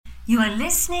You are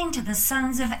listening to the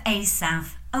Sons of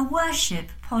Asaph, a worship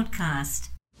podcast.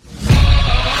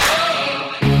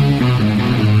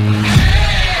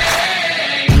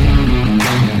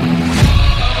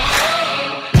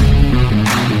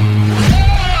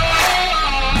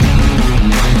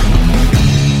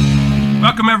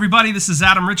 Welcome, everybody. This is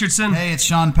Adam Richardson. Hey, it's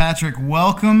Sean Patrick.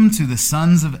 Welcome to the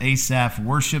Sons of Asaph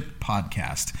Worship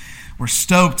Podcast. We're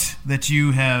stoked that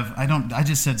you have. I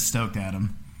just said stoked,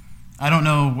 Adam. I don't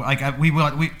know. Like we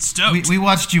stoked. We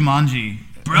watched Jumanji,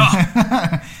 bro.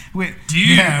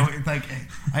 Dude, yeah. Like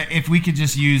if we could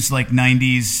just use like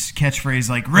 '90s catchphrase,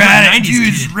 like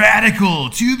radical,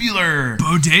 tubular,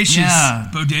 bodacious, yeah.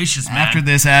 Bodacious, man. After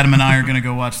this, Adam and I are going to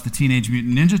go watch the Teenage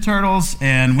Mutant Ninja Turtles,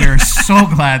 and we're so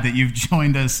glad that you've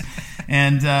joined us.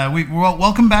 And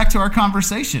welcome back to our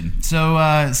conversation.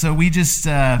 So we just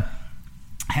had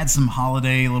some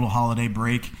little holiday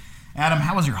break. Adam,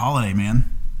 how was your holiday, man?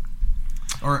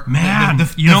 Or man,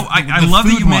 I love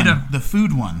that you made the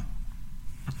food one.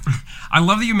 I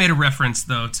love that you made a reference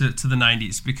though to the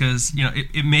 90s, because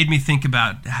it made me think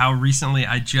about how recently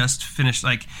I just finished,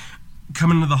 like,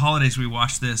 coming into the holidays we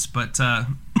watched this, but the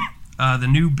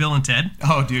new Bill and Ted.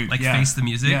 Oh, dude, like, Face the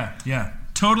Music. Yeah.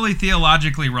 Totally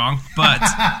theologically wrong, but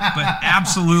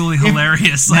absolutely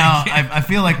hilarious. Now, I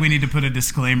feel like we need to put a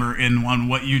disclaimer in on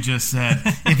what you just said.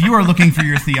 If you are looking for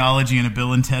your theology in a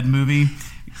Bill and Ted movie,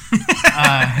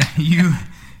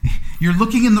 you're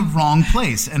looking in the wrong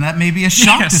place, and that may be a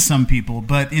shock to some people.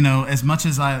 But as much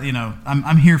as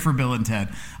I'm here for Bill and Ted.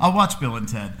 I'll watch Bill and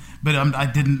Ted, but I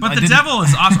didn't. But the devil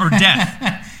is awesome, or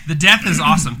death. The death is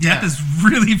awesome. Death is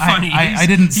really funny.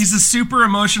 He's a super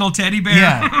emotional teddy bear.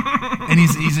 Yeah, and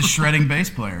he's a shredding bass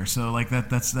player. So like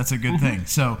that's a good thing.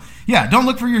 So yeah, don't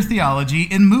look for your theology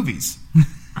in movies.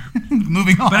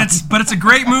 Moving on. But it's a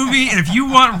great movie, and if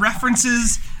you want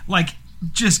references like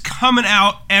just coming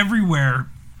out everywhere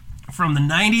from the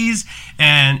 90s,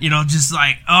 and just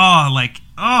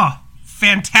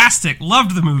fantastic.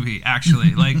 Loved the movie,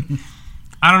 actually. Like,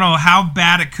 I don't know how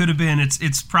bad it could have been.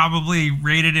 It's probably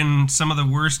rated in some of the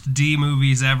worst D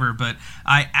movies ever, but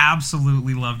I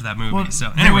absolutely loved that movie. Well,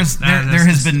 so anyway, there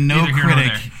has been no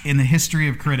critic in the history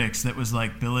of critics that was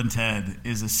like, Bill and Ted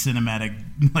is a cinematic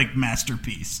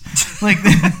masterpiece. Like,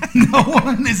 no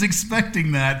one is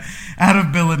expecting that out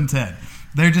of Bill and Ted.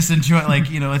 They're just enjoying,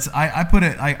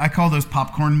 I call those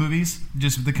popcorn movies,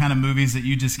 just the kind of movies that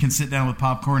you just can sit down with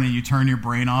popcorn and you turn your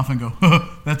brain off and go,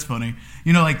 that's funny.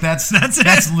 That's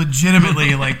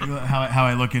legitimately like how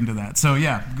I look into that. So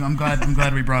yeah, I'm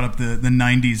glad we brought up the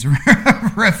 90s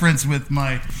reference with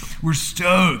we're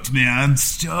stoked, man,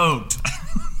 stoked.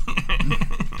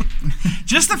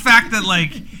 Just the fact that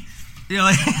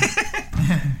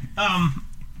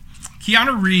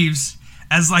Keanu Reeves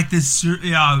as like this,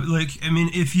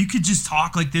 if you could just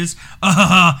talk like this,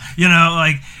 and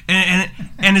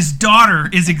his daughter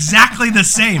is exactly the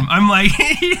same. I'm like,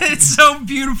 it's so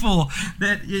beautiful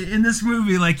that in this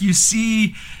movie, like, you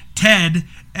see Ted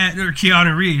or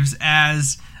Keanu Reeves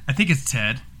as, I think it's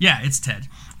Ted. Yeah, it's Ted.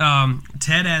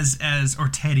 Ted or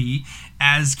Teddy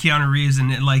as Keanu Reeves,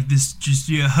 and like this just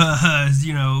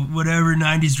whatever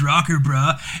 90s rocker,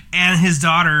 bruh, and his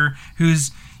daughter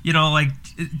who's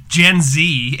Gen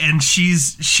Z, and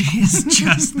she's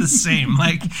just the same,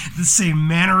 like the same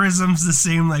mannerisms, the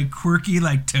same like quirky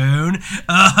like tone.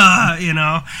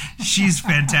 She's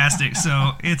fantastic.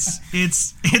 So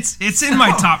it's in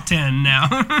my top 10 now.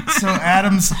 So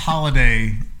Adam's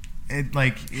holiday,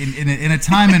 in a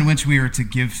time in which we are to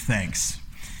give thanks,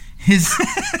 his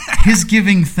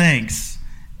giving thanks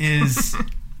is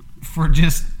for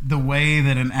just the way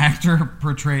that an actor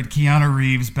portrayed Keanu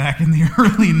Reeves back in the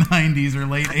early 90s or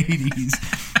late 80s.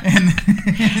 And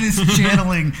his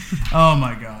channeling. Oh,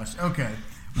 my gosh. Okay.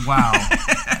 Wow.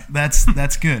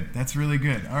 That's good. That's really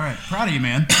good. All right. Proud of you,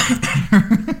 man.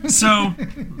 So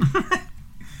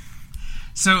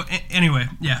anyway,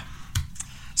 yeah.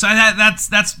 So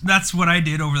that's what I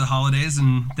did over the holidays,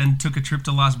 and then took a trip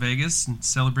to Las Vegas and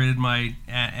celebrated my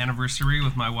anniversary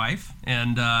with my wife.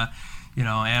 And the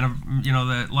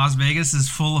Las Vegas is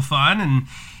full of fun, and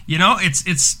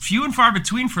it's few and far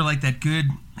between for like that good,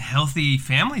 healthy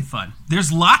family fun.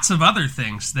 There's lots of other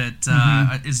things that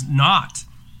is not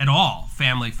at all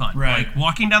family fun, right? Like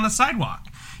walking down the sidewalk.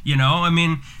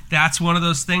 That's one of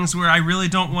those things where I really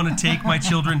don't want to take my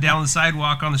children down the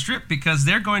sidewalk on the Strip, because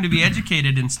they're going to be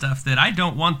educated in stuff that I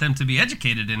don't want them to be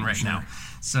educated in right now.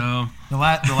 So the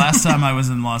last time I was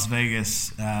in Las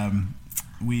Vegas,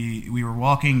 we were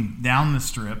walking down the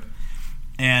Strip,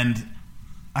 and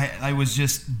I was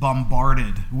just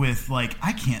bombarded with, like,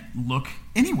 I can't look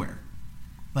anywhere.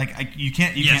 Like you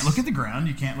can't look at the ground,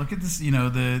 you can't look at this,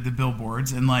 the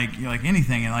billboards and like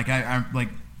anything. And like I like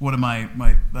one of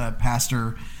my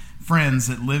pastor friends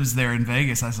that lives there in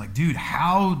Vegas. I was like, dude,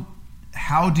 how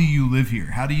do you live here?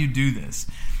 How do you do this?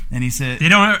 And he said they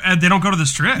don't go to the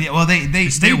Strip. Yeah, well, they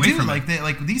stay away do. From like they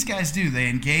like these guys do. They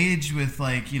engage with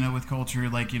with culture.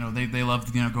 Like they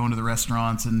love going to the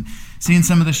restaurants and seeing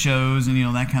some of the shows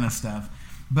and that kind of stuff.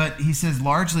 But he says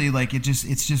largely like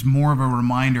it's just more of a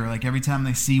reminder. Like every time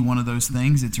they see one of those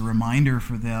things, it's a reminder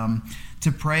for them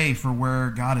to pray for where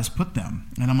God has put them.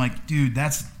 And I'm like, dude,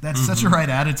 that's such a right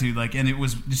attitude. Like, and it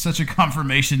was just such a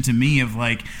confirmation to me of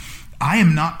like, I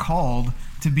am not called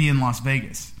to be in Las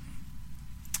Vegas.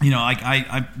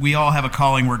 We all have a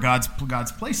calling where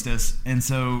God's placed us, and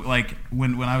so like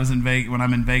when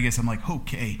I'm in Vegas, I'm like,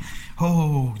 okay,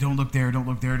 don't look there,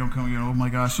 don't come, oh my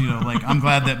gosh, like I'm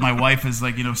glad that my wife is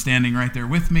like standing right there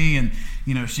with me, and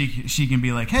she can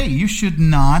be like, hey, you should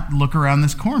not look around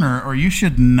this corner, or you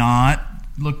should not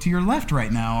look to your left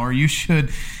right now, or you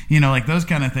should, like those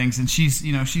kind of things, and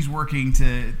she's working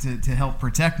to help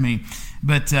protect me.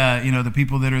 But the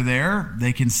people that are there,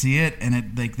 they can see it,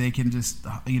 and they can just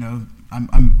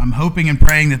I'm hoping and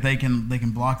praying that they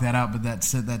can block that out. But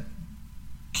that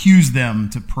cues them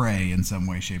to pray in some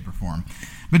way, shape, or form.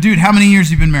 But dude, how many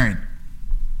years have you been married?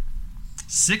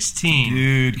 16.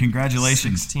 Dude,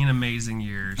 congratulations! 16 amazing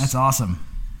years. That's awesome.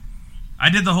 I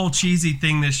did the whole cheesy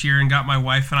thing this year and got my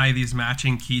wife and I these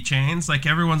matching keychains. Like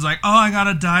everyone's like, oh, I got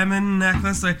a diamond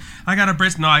necklace. I got a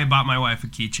bracelet. No, I bought my wife a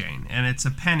keychain, and it's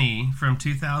a penny from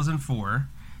 2004.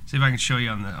 See if I can show you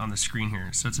on the screen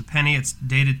here. So it's a penny. It's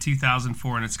dated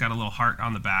 2004, and it's got a little heart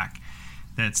on the back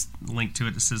that's linked to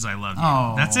it that says "I love you."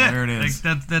 Oh, that's it. There it is.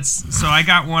 Like that's so I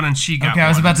got one and she got one. Okay, I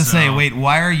was about to say, wait,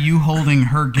 why are you holding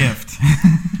her gift?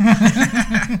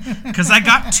 Because I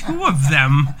got two of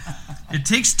them. It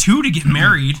takes two to get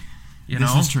married.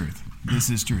 This is truth. This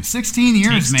is true. 16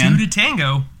 years, takes man. 2 to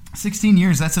tango. 16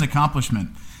 years. That's an accomplishment.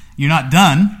 You're not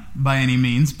done by any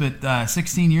means, but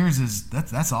 16 years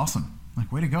that's awesome. Like,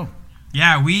 way to go.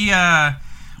 Yeah, we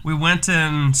went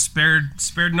and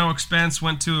spared no expense.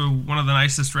 Went to one of the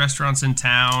nicest restaurants in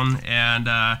town, and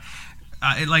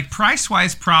price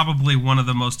wise, probably one of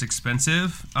the most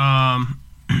expensive.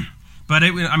 But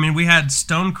we had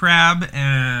stone crab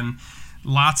and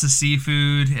lots of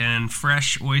seafood and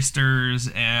fresh oysters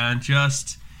and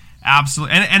just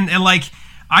absolutely and like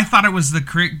I thought it was the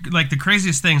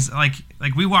craziest things. Like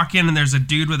we walk in and there's a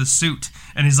dude with a suit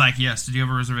and he's like, yes, did you have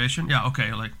a reservation? Yeah,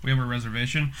 okay, like we have a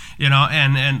reservation,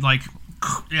 and like,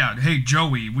 yeah, hey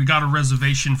Joey, we got a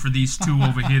reservation for these two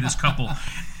over here, this couple.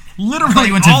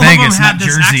 Literally went to all Vegas, of them had not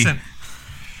this Jersey.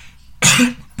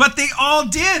 accent. But they all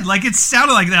did. Like it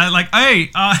sounded like that. Like,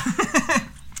 hey,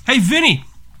 hey Vinny,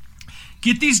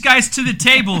 get these guys to the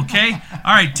table, okay?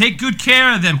 All right, take good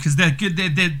care of them because they're good.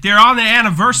 They're on the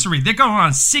anniversary. They're going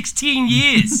on 16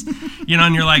 years, and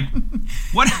you're like,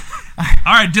 what?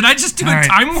 All right, did I just do a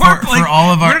time warp? For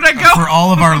all of our, where did I go? For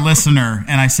all of our listener,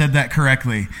 and I said that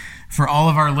correctly. For all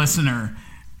of our listener,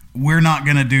 we're not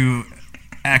gonna do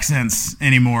accents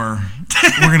anymore.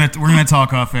 We're gonna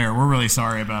talk off air. We're really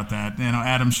sorry about that.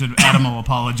 Adam will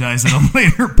apologize at a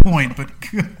later point, but.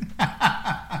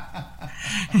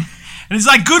 And he's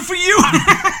like, good for you.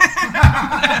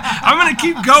 I'm going to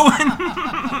keep going.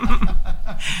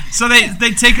 So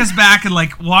they take us back and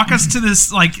like walk us to this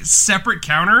like separate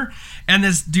counter. And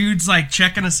this dude's like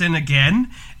checking us in again.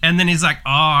 And then he's like, oh,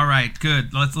 all right,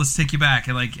 good. Let's take you back.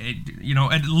 And like,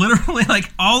 and literally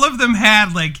like all of them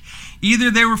had like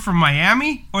either they were from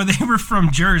Miami or they were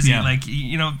from Jersey. Yeah. Like,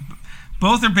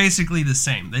 both are basically the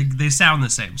same. They sound the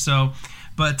same. So,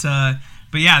 but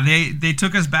yeah, they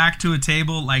took us back to a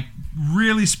table, like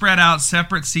really spread out,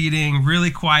 separate seating,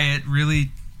 really quiet, really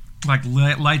like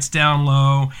lights down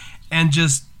low, and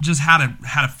just had a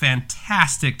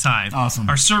fantastic time. Awesome.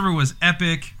 Our server was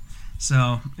epic,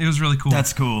 so it was really cool.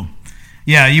 That's cool.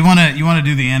 Yeah, you want to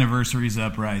do the anniversaries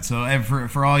up right. So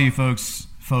for all you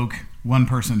folk, one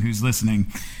person who's listening,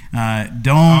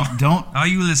 don't all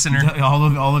you listener,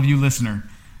 all of you listener,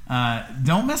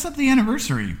 don't mess up the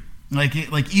anniversary. Like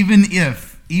even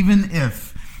if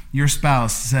your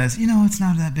spouse says, it's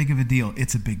not that big of a deal,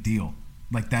 it's a big deal.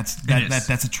 Like that's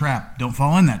a trap. Don't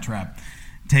fall in that trap.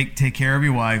 Take care of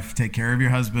your wife, take care of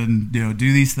your husband, do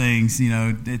these things,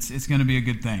 it's going to be a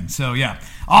good thing. So yeah,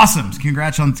 awesome.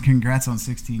 Congrats on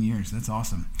 16 years. That's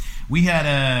awesome. We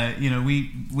had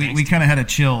we kind of had a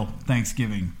chill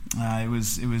Thanksgiving. It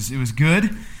was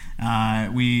good.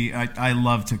 I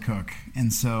love to cook,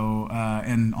 and so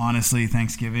and honestly,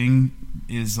 Thanksgiving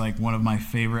is like one of my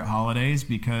favorite holidays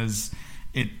because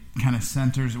it kind of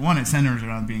centers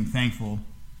around being thankful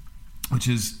which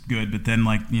is good. But then,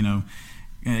 like,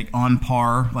 on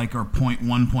par, like our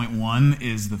 1.1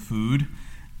 is the food.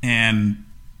 And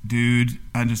dude,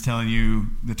 I'm just telling you,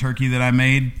 the turkey that I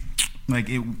made, like,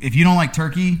 if you don't like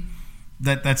turkey,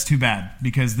 that's too bad,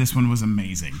 because this one was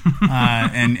amazing.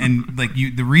 And like,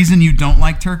 the reason you don't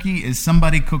like turkey is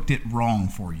somebody cooked it wrong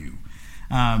for you.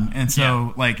 And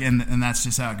so like, and that's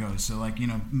just how it goes. So like,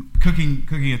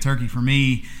 cooking a turkey for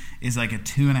me is like a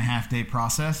 2.5 day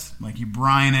process. Like, you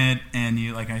brine it, and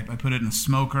I put it in a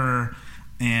smoker,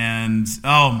 and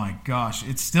oh my gosh,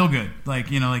 it's still good.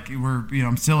 Like,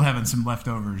 I'm still having some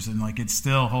leftovers, and like, it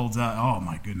still holds up. Oh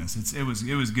my goodness, it was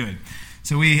good.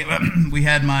 So we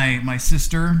had my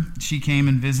sister. She came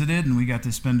and visited, and we got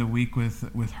to spend a week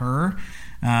with her.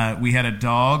 We had a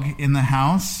dog in the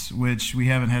house, which we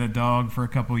haven't had a dog for a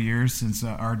couple years since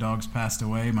our dogs passed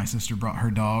away. My sister brought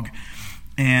her dog.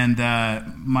 And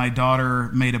my daughter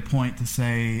made a point to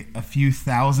say a few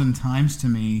thousand times to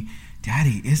me,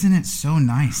 "Daddy, isn't it so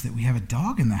nice that we have a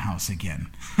dog in the house again?"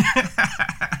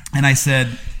 And I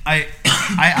said,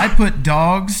 I put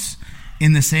dogs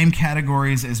in the same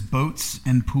categories as boats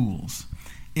and pools.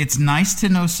 It's nice to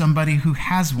know somebody who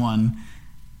has one,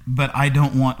 but I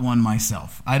don't want one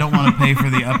myself. I don't want to pay for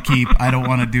the upkeep. I don't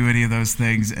want to do any of those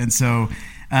things. And so,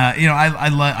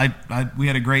 we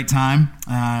had a great time.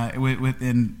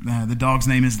 The dog's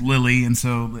name is Lily, and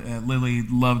so Lily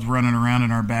loved running around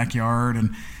in our backyard,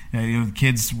 and the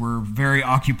kids were very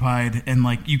occupied, and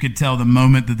like, you could tell the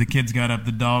moment that the kids got up,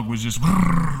 the dog was just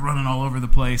running all over the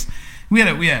place. We had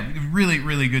a really,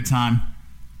 really good time.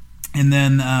 And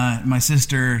then my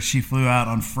sister, she flew out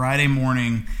on Friday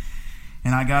morning,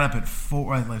 and I got up at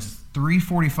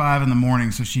 3:45 in the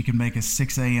morning so she could make a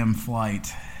 6 a.m.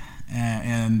 flight.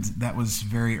 And that was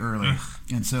very early. Ugh.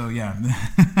 And so, yeah.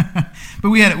 But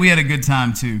we had a good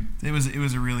time too. It was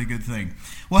a really good thing.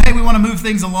 Well, hey, we want to move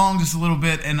things along just a little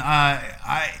bit, and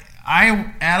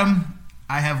Adam,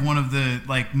 I have one of the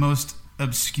like most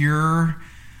obscure,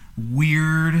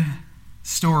 weird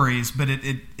stories, but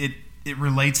it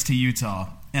relates to Utah.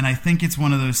 And I think it's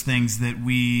one of those things that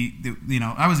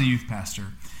I was a youth pastor.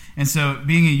 And so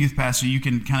being a youth pastor, you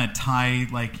can kind of tie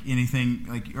like anything,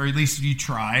 like, or at least you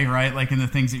try, right? Like in the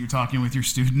things that you're talking with your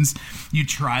students, you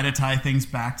try to tie things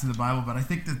back to the Bible. But I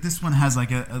think that this one has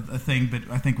like a thing, but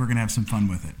I think we're going to have some fun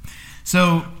with it.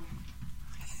 So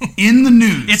in the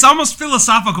news, it's almost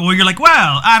philosophical where you're like,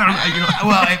 well, I don't know.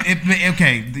 Well,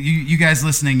 okay, you guys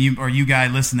listening, you guy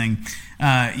listening,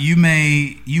 you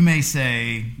may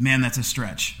say, man, that's a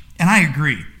stretch. And I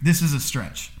agree. This is a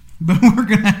stretch. But we're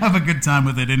gonna have a good time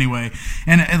with it anyway,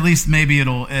 and at least maybe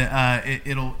it'll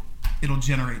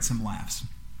generate some laughs.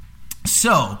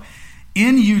 So,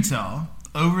 in Utah,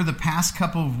 over the past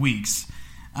couple of weeks,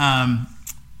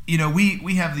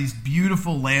 we have these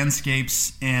beautiful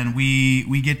landscapes, and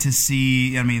we get to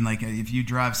see. I mean, like if you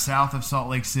drive south of Salt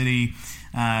Lake City,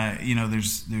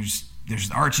 there's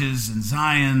arches and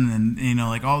Zion, and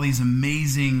like all these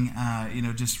amazing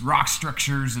just rock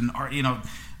structures and art.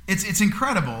 It's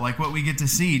incredible, like what we get to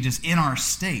see just in our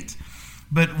state.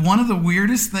 But one of the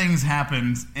weirdest things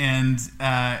happened, and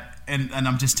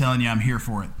I'm just telling you, I'm here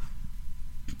for it.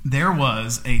 There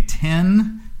was a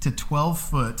 10 to 12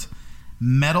 foot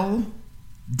metal,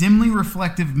 dimly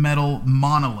reflective metal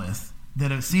monolith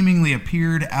that seemingly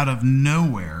appeared out of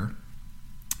nowhere,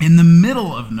 in the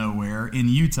middle of nowhere in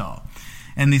Utah.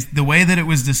 And the way that it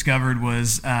was discovered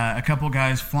was a couple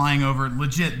guys flying over.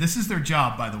 Legit, this is their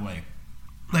job, by the way.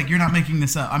 Like, you're not making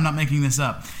this up. I'm not making this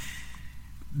up.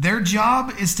 Their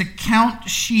job is to count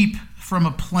sheep from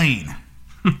a plane.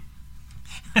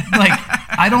 Like,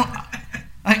 I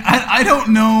don't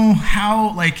know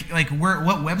how, like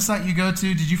what website you go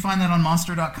to. Did you find that on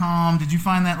monster.com? Did you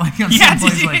find that like on some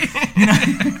place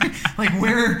like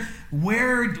where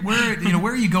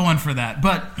are you going for that?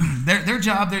 But their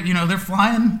job, they're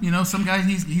flying, some guy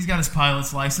he's got his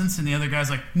pilot's license, and the other guy's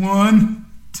like 1,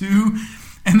 2,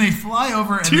 and they fly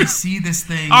over and they see this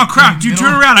thing. Oh crap! Dude,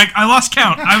 turn around! I lost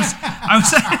count. I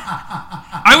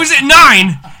was at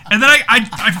 9, and then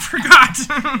I forgot.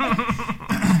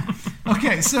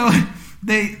 Okay, so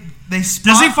they spot.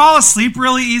 Does he fall asleep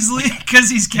really easily because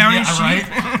he's counting sheep? Right?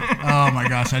 Oh my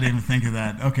gosh, I didn't even think of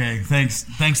that. Okay, thanks,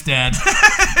 Dad.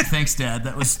 Thanks, Dad.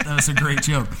 That was a great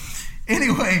joke.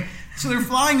 Anyway, so they're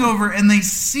flying over and they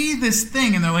see this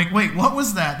thing and they're like, "Wait, what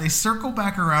was that?" They circle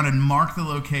back around and mark the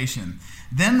location.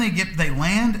 Then they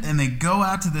land and they go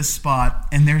out to this spot,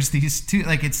 and there's these two,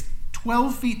 like, it's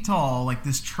 12 feet tall, like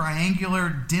this triangular,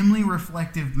 dimly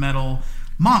reflective metal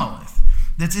monolith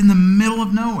that's in the middle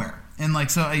of nowhere. And like,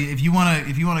 so if you want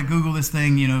to Google this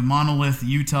thing, monolith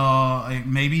Utah,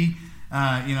 maybe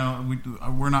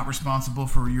We're not responsible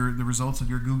for the results of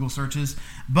your Google searches,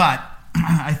 but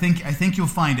I think you'll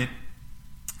find it.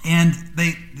 And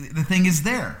the thing is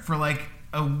there for like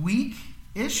a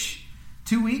week-ish,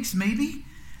 2 weeks maybe,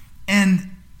 and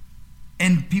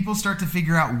people start to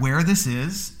figure out where this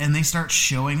is, and they start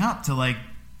showing up to like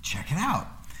check it out.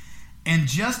 And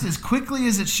just as quickly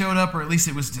as it showed up, or at least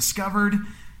it was discovered,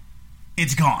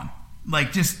 it's gone.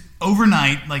 Like just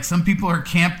overnight, like some people are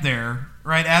camped there,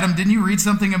 right? Adam, didn't you read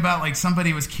something about like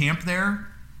somebody was camped there?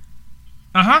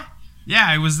 Uh-huh. Yeah,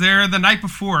 I was there the night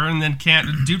before, and then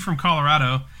dude from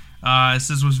Colorado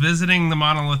says was visiting the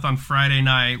monolith on Friday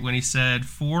night when he said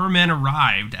 4 men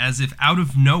arrived as if out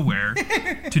of nowhere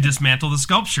to dismantle the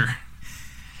sculpture.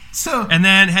 So and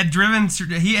then he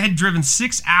had driven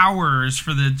 6 hours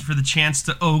for the chance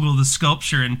to ogle the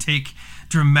sculpture and take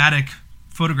dramatic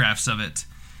photographs of it.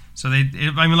 So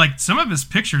some of his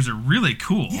pictures are really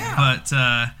cool. Yeah.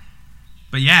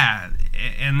 But yeah,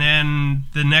 and then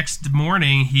the next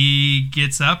morning he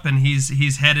gets up and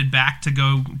he's headed back to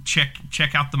go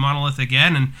check out the monolith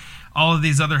again, and all of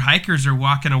these other hikers are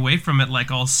walking away from it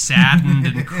like all saddened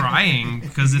and crying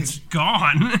because it's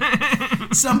gone.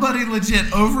 Somebody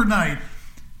legit overnight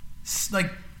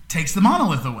like takes the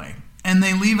monolith away, and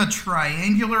they leave a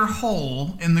triangular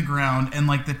hole in the ground and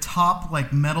like the top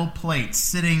like metal plate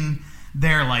sitting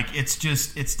there like it's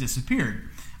disappeared.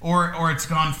 Or it's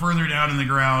gone further down in the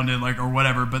ground and like or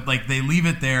whatever, but like they leave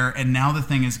it there and now the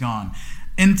thing is gone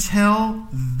until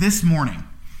this morning,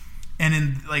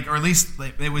 and or at least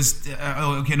like, it was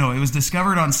it was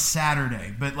discovered on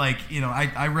Saturday, but like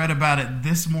I read about it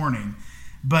this morning.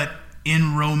 But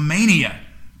in Romania,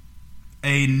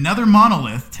 another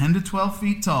monolith 10 to 12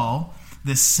 feet tall,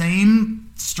 the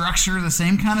same structure, the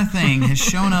same kind of thing has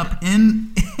shown up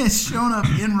in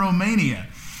Romania,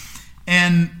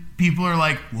 and people are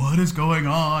like, what is going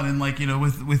on? And like,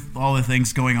 with all the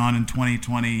things going on in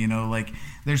 2020, like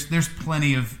there's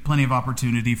plenty of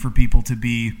opportunity for people to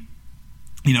be,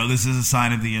 this is a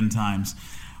sign of the end times.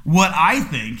 What I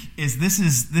think is this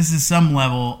is some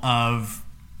level of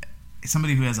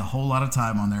somebody who has a whole lot of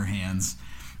time on their hands,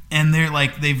 and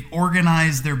they've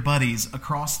organized their buddies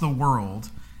across the world,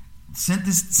 sent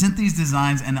these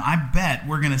designs, and I bet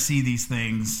we're going to see these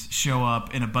things show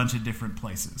up in a bunch of different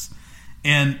places.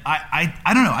 And I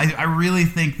don't know. I really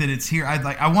think that it's here.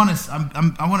 I want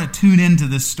to tune into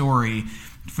this story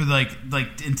for like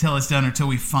until it's done, or until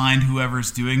we find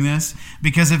whoever's doing this.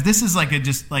 Because if this is like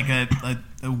a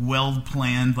well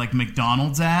planned like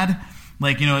McDonald's ad,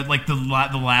 like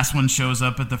the last one shows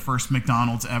up at the first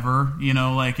McDonald's ever, people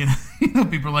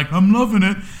are like, I'm loving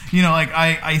it,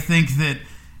 I think that.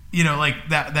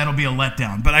 That'll be a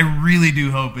letdown. But I really do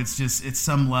hope it's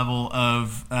some level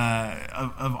of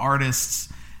artists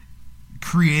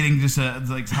creating just a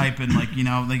like hype, and like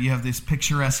you have this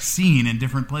picturesque scene in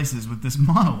different places with this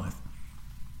monolith.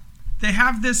 They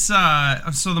have this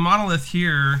so the monolith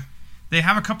here, they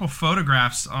have a couple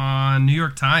photographs on New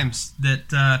York Times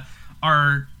that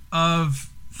are of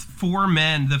 4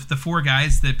 men, the 4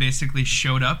 guys that basically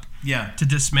showed up to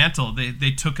dismantle.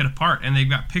 They took it apart, and they've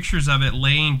got pictures of it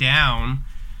laying down,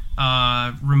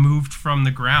 removed from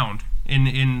the ground,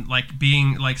 in like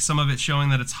being like some of it showing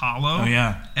that it's hollow. Oh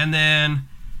yeah. And then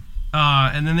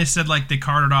they said like they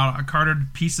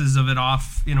carted pieces of it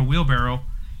off in a wheelbarrow,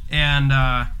 and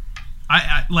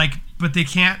but they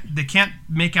can't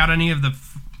make out any of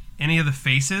the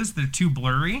faces. They're too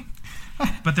blurry.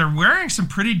 But they're wearing some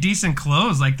pretty decent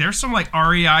clothes. Like there's some like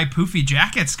REI poofy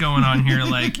jackets going on here.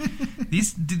 Like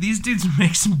these dudes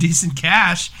make some decent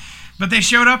cash. But they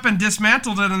showed up and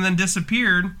dismantled it and then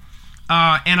disappeared.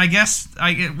 And I guess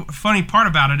funny part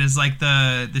about it is like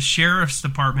the sheriff's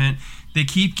department, they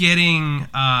keep getting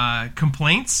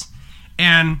complaints,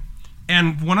 and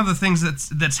one of the things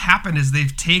that's happened is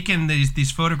they've taken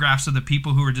these photographs of the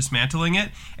people who are dismantling it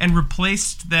and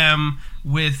replaced them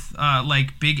with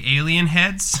like big alien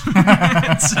heads. so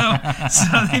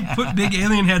they put big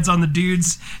alien heads on the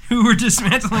dudes who were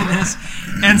dismantling this,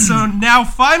 and so now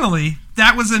finally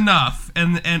that was enough,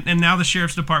 and now the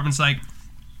sheriff's department's like,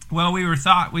 well, we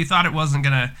thought it wasn't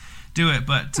gonna do it,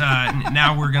 but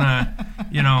now we're gonna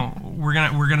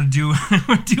do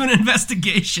an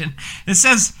investigation. It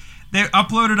says they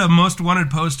uploaded a most wanted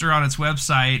poster on its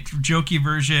website, jokey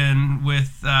version,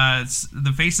 with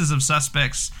the faces of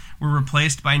suspects were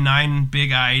replaced by 9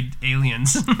 big-eyed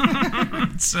aliens.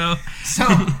 so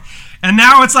And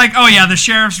now it's like, oh yeah, the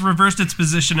sheriff's reversed its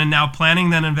position and now planning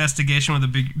that investigation with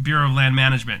the Bureau of Land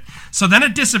Management. So then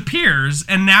it disappears,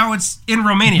 and now it's in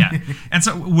Romania. And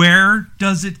so where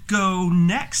does it go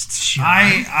next, Sean?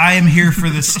 I am here for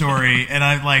this story, and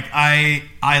I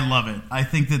love it. I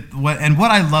think that what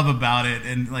I love about it,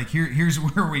 and like here's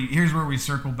where we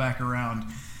circle back around.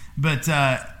 But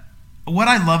what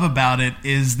I love about it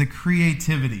is the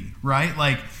creativity, right?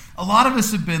 Like, a lot of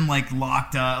us have been like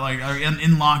locked up, like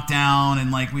in lockdown,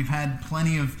 and like we've had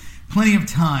plenty of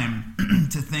time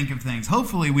to think of things.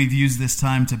 Hopefully, we've used this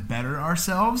time to better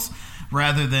ourselves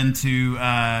rather than to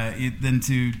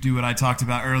do what I talked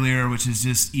about earlier, which is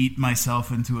just eat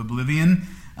myself into oblivion.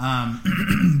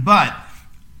 But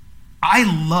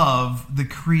I love the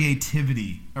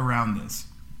creativity around this.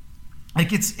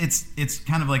 Like it's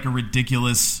kind of like a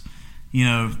ridiculous,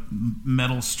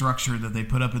 metal structure that they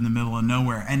put up in the middle of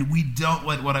nowhere, and we don't.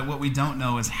 What we don't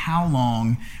know is how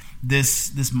long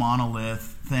this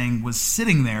monolith thing was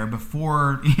sitting there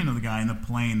before the guy in the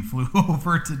plane flew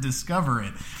over to discover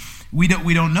it. We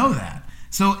don't know that.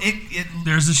 So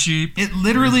there's a sheep. It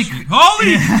literally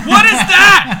holy. What is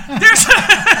that?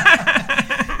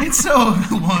 It's so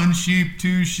 1 sheep,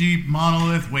 2 sheep,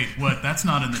 monolith. Wait, what? That's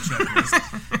not in the checklist.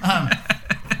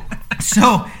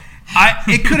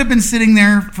 It could have been sitting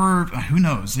there for who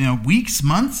knows, weeks,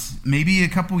 months, maybe a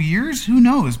couple years, who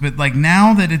knows? But like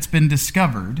now that it's been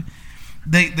discovered,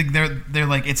 they're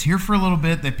like, it's here for a little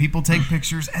bit. That people take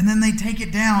pictures and then they take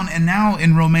it down. And now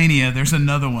in Romania, there's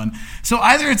another one. So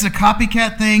either it's a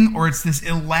copycat thing or it's this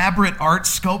elaborate art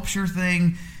sculpture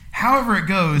thing. However it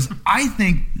goes, I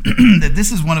think that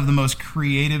this is one of the most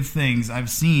creative things I've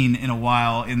seen in a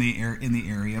while in the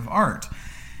area of art.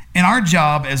 And our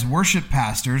job as worship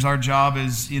pastors, our job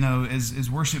as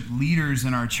as worship leaders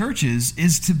in our churches,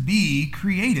 is to be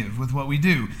creative with what we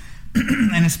do.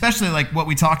 And especially like what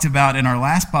we talked about in our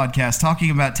last podcast,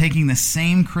 talking about taking the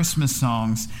same Christmas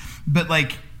songs, but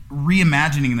like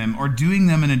reimagining them or doing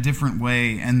them in a different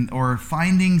way, or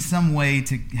finding some way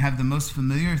to have the most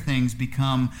familiar things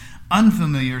become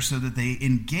unfamiliar so that they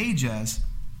engage us.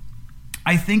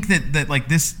 I think that like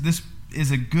this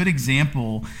is a good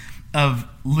example of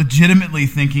legitimately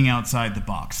thinking outside the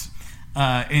box,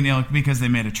 because they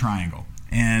made a triangle,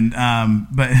 and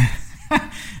but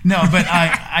no, but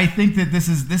I think that this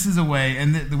is a way,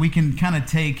 and that we can kind of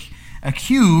take a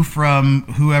cue from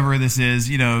whoever this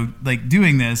is, like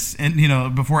doing this,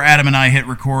 and before Adam and I hit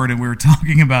record and we were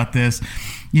talking about this,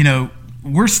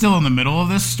 we're still in the middle of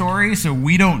this story, so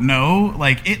we don't know.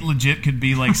 Like, it legit could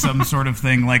be like some sort of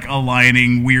thing, like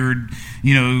aligning weird,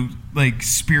 like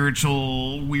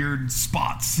spiritual weird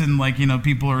spots, and like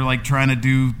people are like trying to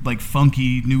do like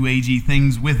funky new agey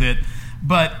things with it.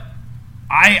 But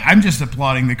I'm just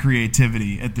applauding the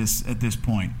creativity at this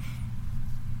point.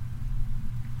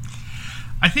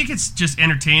 I think it's just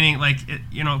entertaining. Like,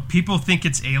 people think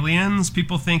it's aliens.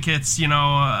 People think it's, a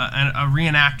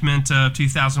reenactment of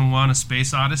 2001: A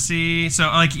Space Odyssey. So,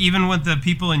 like, even with the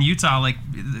people in Utah, like,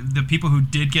 the people who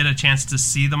did get a chance to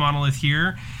see the monolith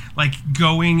here, like,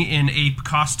 going in ape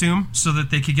costume so that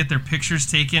they could get their pictures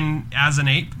taken as an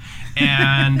ape.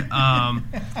 And I'm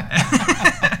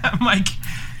like,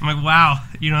 wow,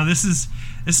 this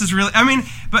is really, I mean,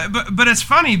 but it's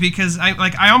funny because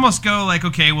I almost go like,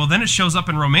 okay, well then it shows up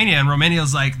in Romania, and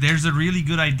Romania's like, there's a really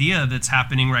good idea that's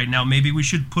happening right now. Maybe we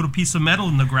should put a piece of metal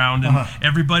in the ground, and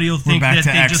everybody will think that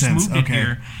they accents. Just moved Okay. it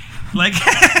here. Like,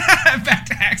 back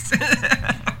to accent.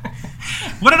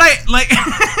 What did I like?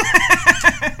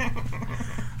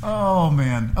 Oh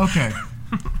man. Okay.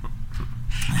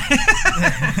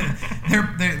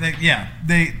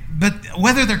 But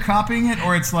whether they're copying it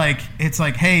or it's like,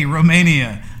 hey,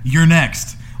 Romania, you're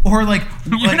next, or like,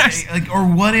 or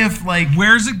what if like,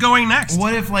 where's it going next?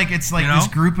 What if like it's like this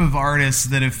group of artists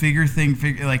that have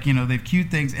they've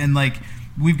cute things, and like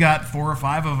we've got 4 or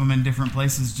 5 of them in different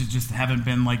places, just haven't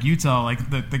been like Utah. Like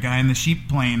the guy in the sheep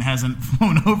plane hasn't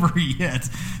flown over yet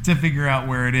to figure out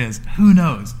where it is. Who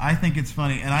knows? I think it's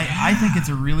funny, and I think it's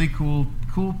a really cool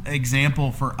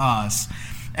example for us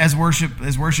as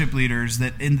worship leaders,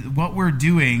 that in what we're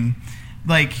doing,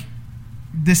 like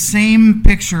the same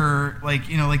picture, like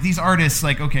like these artists,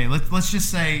 like, okay, let's just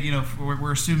say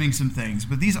we're assuming some things,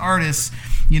 but these artists,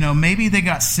 maybe they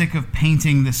got sick of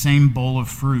painting the same bowl of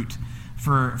fruit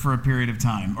for a period of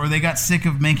time, or they got sick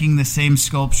of making the same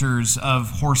sculptures of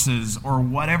horses or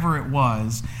whatever it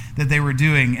was that they were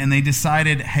doing, and they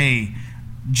decided, hey,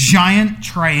 giant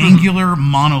triangular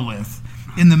monolith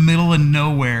in the middle of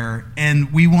nowhere,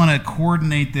 and we want to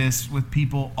coordinate this with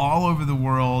people all over the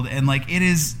world, and like it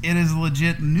is a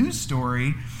legit news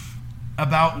story.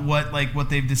 about what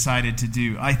they've decided to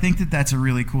do. I think that that's a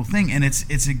really cool thing, and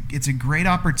it's a great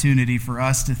opportunity for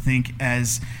us to think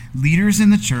as leaders in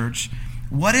the church.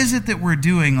 What is it that we're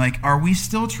doing? Like, are we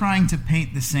still trying to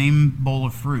paint the same bowl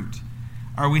of fruit?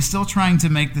 Are we still trying to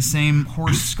make the same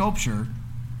horse sculpture?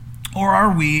 Or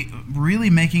are we really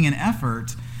making an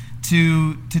effort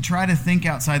to try to think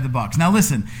outside the box? Now,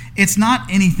 listen, it's not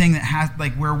anything that has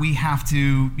where we have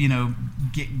to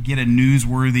get a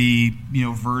newsworthy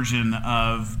version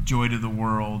of Joy to the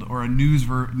World, or a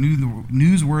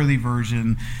newsworthy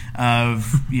version of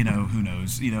who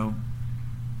knows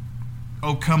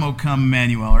O Come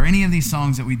Emmanuel, or any of these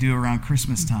songs that we do around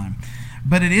Christmas time.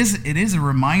 But it is a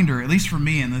reminder, at least for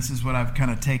me, and this is what I've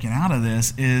kind of taken out of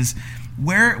this, is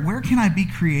where can I be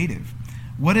creative?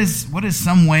 What is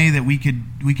some way that we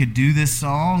could do this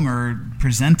song or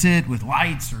present it with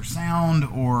lights or sound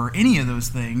or any of those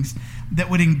things that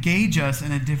would engage us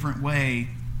in a different way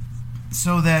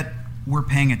so that we're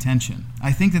paying attention?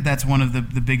 I think that that's one of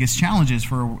the biggest challenges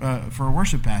for a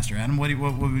worship pastor. Adam, what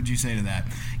would you say to that?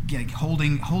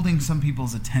 Holding some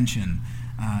people's attention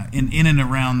in and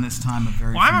around this time of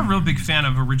very. Well, I'm a real big fan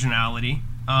of originality.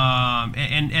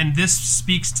 And this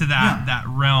speaks to that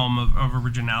realm of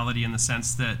originality, in the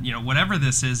sense that, whatever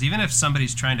this is, even if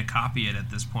somebody's trying to copy it at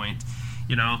this point,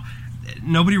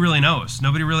 nobody really knows.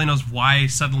 Nobody really knows why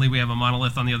suddenly we have a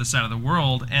monolith on the other side of the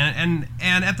world. And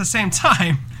at the same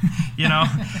time,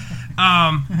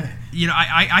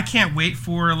 I can't wait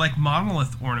for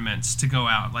monolith ornaments to go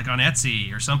out, on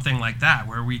Etsy or something like that,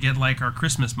 where we get our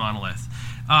Christmas monolith.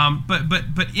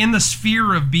 But in the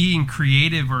sphere of being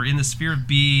creative, or in the sphere of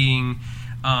being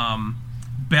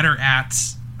better at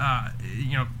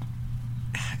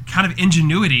kind of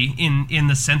ingenuity in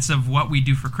the sense of what we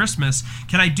do for Christmas,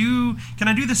 can I do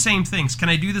the same things? Can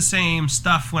I do the same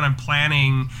stuff when I'm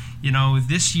planning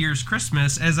this year's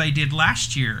Christmas as I did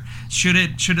last year? Should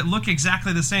it look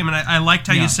exactly the same? And I liked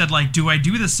how you said, do I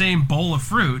do the same bowl of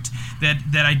fruit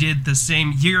that I did the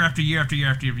same year after year after year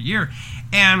after year?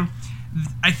 And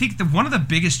I think that one of the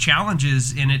biggest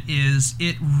challenges in it is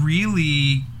it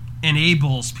really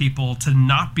enables people to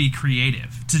not be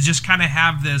creative, to just kind of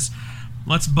have this,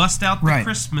 let's bust out the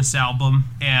Christmas album,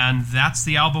 and that's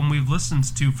the album we've listened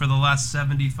to for the last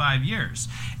 75 years.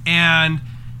 And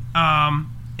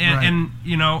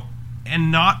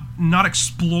not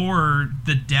explore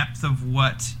the depth of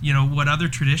what other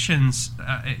traditions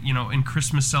in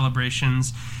Christmas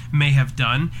celebrations may have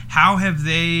done. How have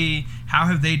they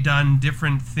done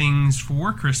different things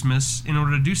for Christmas in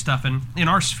order to do stuff? And in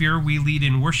our sphere, we lead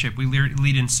in worship, we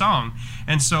lead in song,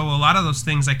 and so a lot of those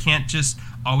things I can't just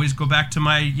always go back to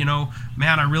my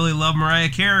man, I really love Mariah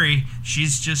Carey, she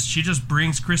just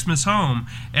brings Christmas home.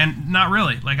 And not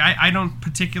really. I don't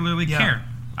particularly care.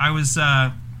 I was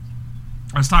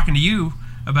talking to you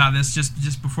about this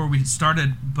just before we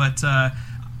started, but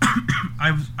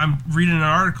I'm reading an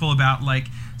article about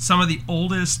some of the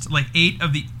oldest, 8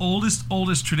 of the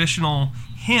oldest traditional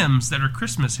hymns that are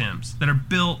Christmas hymns that are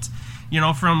built,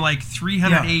 from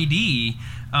 300 AD,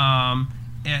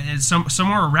 and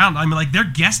somewhere around. I mean, they're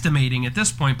guesstimating at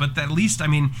this point, but at least,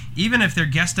 even if they're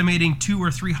guesstimating 200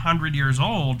 or 300 years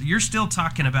old, you're still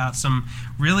talking about some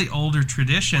really older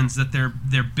traditions that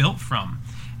they're built from.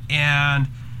 And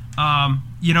I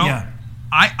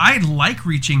like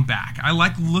reaching back. I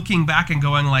like looking back and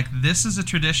going this is a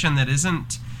tradition that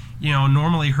isn't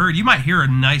normally heard. You might hear a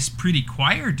nice, pretty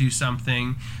choir do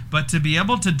something, but to be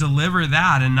able to deliver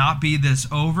that and not be this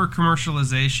over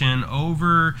commercialization,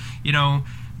 over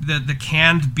the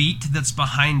canned beat that's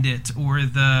behind it, or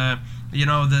the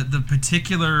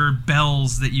particular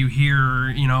bells that you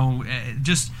hear,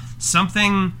 just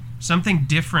something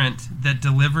different that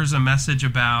delivers a message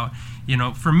about,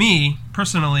 for me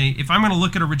personally, if I'm going to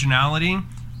look at originality,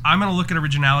 I'm going to look at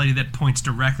originality that points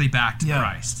directly back to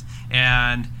Christ.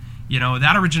 And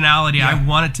that originality, I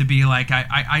want it to be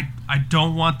I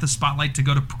don't want the spotlight to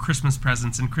go to Christmas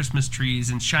presents and Christmas trees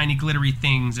and shiny glittery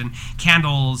things and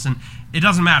candles, and it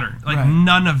doesn't matter.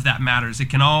 None of that matters. It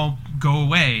can all go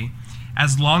away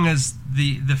as long as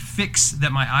the fix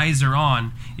that my eyes are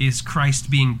on is Christ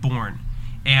being born,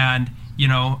 and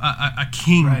a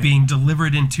king being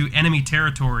delivered into enemy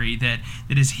territory that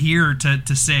is here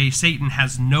to say Satan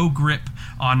has no grip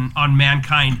on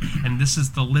mankind, and this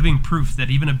is the living proof that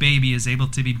even a baby is able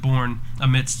to be born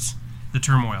amidst the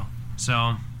turmoil.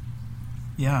 So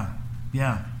I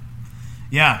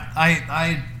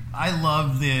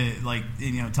love the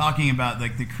talking about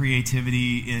the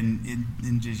creativity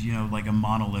in just a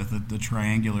monolith, the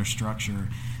triangular structure,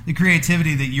 the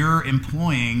creativity that you're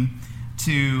employing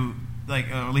to like,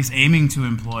 or at least aiming to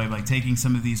employ, like taking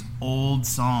some of these old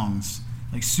songs,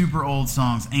 like super old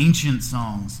songs, ancient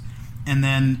songs, and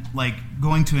then like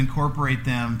going to incorporate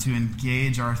them to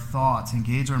engage our thoughts,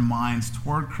 engage our minds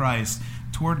toward Christ,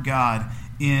 toward God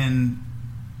in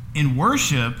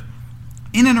worship,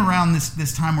 in and around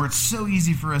this time where it's so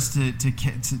easy for us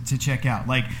to check out.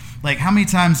 Like how many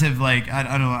times have, like, I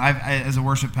don't know, I as a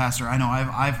worship pastor, I know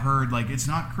I've heard, like, it's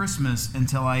not Christmas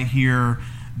until I hear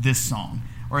this song,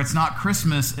 or it's not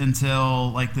Christmas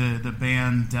until, like, the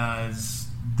band does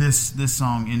this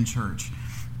song in church,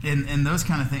 and those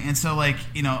kind of things. And so, like,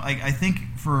 you know, I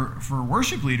think for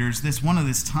worship leaders, this one of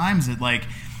these times that, like,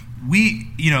 we,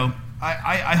 you know,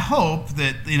 I hope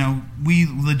that, you know, we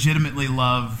legitimately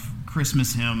love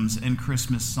Christmas hymns and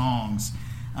Christmas songs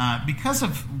because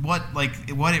of what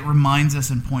it reminds us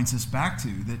and points us back to,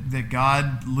 that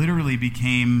God literally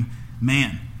became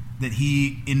man, that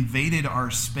he invaded our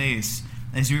space.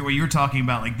 As what you were talking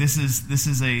about, like, this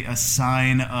is a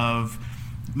sign of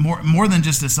more than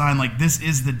just a sign. Like, this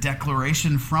is the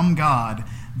declaration from God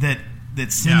that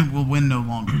sin will win no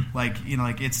longer. Like, you know,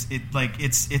 like it's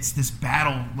this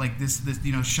battle, like this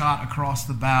you know, shot across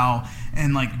the bow,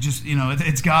 and, like, just, you know,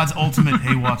 it's God's ultimate.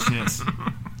 Hey, watch this.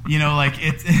 You know, like,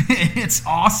 it's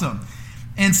awesome.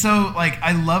 And so, like,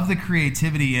 I love the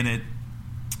creativity in it,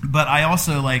 but I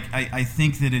also, like, I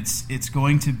think that it's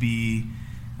going to be,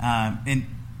 and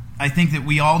I think that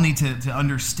we all need to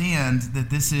understand that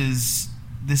this is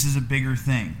a bigger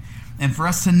thing. And for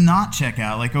us to not check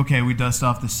out, like, okay, we dust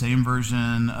off the same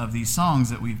version of these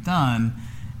songs that we've done,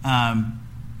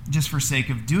 just for sake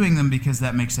of doing them, because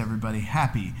that makes everybody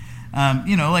happy.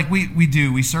 You know, like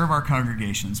we serve our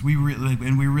congregations. We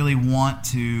really want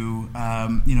to,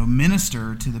 you know,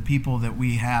 minister to the people that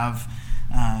we have,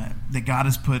 that God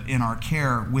has put in our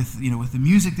care with, you know, with the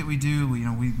music that we do. You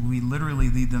know, we literally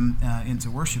lead them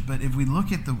into worship. But if we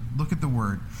look at the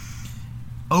word,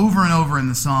 over and over in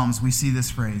the Psalms, we see this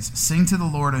phrase, sing to the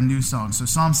Lord a new song. So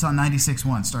Psalm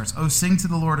 96:1 starts, oh, sing to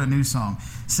the Lord a new song.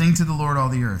 Sing to the Lord all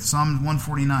the earth. Psalm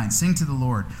 149, sing to the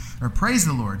Lord, or praise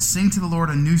the Lord. Sing to the Lord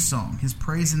a new song, his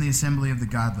praise in the assembly of the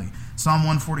godly. Psalm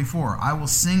 144, I will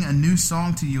sing a new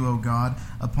song to you, O God.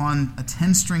 Upon a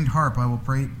 10-stringed harp I will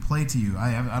play to you.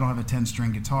 I don't have a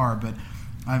 10-string guitar, but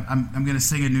I'm going to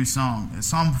sing a new song.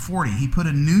 Psalm 40, he put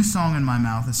a new song in my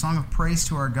mouth, a song of praise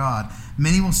to our God.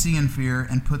 Many will see and fear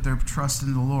and put their trust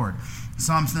in the Lord.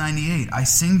 Psalms 98,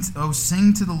 sing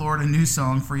to the Lord a new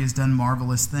song, for he has done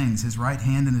marvelous things. His right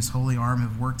hand and his holy arm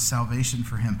have worked salvation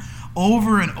for him.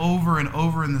 Over and over and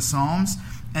over in the Psalms,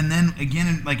 and then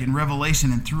again in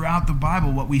Revelation and throughout the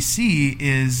Bible, what we see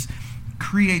is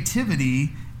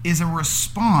creativity is a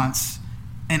response,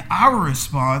 and our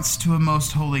response to a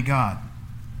most holy God.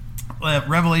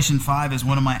 Revelation 5 is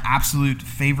one of my absolute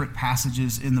favorite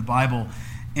passages in the Bible,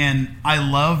 and I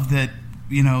love that,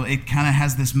 you know, it kind of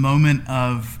has this moment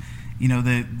of, you know,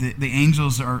 the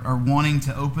angels are wanting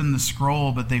to open the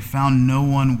scroll, but they found no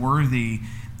one worthy,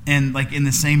 and, like, in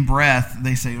the same breath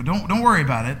they say, oh, don't worry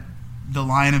about it, the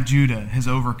Lion of Judah has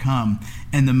overcome.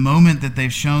 And the moment that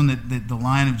they've shown that the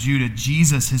Lion of Judah,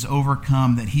 Jesus, has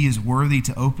overcome, that he is worthy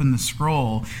to open the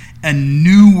scroll, a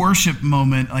new worship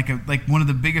moment, like one of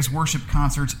the biggest worship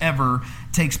concerts ever,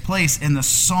 takes place, and the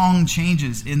song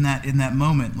changes in that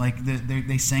moment. Like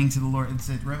they sang to the Lord. It's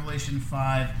at Revelation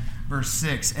 5, verse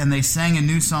 6, and they sang a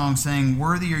new song, saying,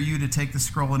 worthy are you to take the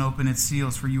scroll and open its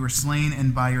seals, for you were slain,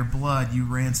 and by your blood you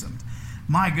ransomed.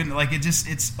 My goodness, like,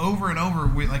 it's over and over.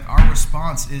 Like, our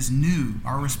response is new.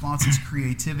 Our response is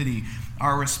creativity.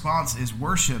 Our response is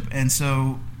worship. And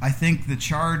so I think the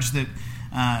charge that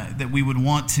we would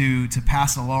want to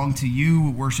pass along to you,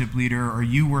 worship leader, or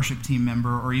you, worship team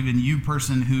member, or even you,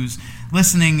 person who's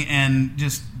listening and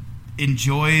just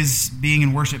enjoys being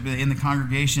in worship in the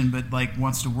congregation, but, like,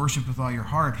 wants to worship with all your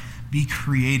heart, be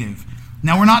creative.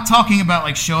 Now, we're not talking about,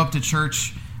 like, show up to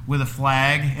church with a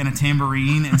flag and a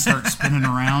tambourine and start spinning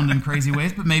around in crazy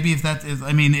ways, but maybe if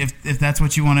that's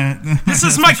what you want to. This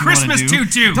is my Christmas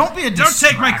tutu. Don't be a distraction.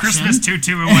 Don't take my Christmas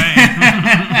tutu away.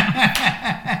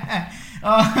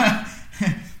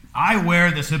 I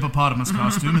wear this hippopotamus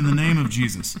costume in the name of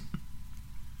Jesus.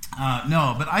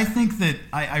 No, but I think that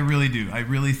I really do. I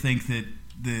really think that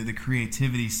the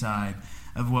creativity side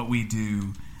of what we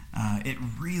do, it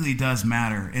really does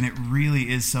matter, and it really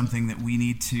is something that we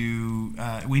need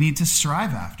to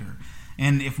strive after.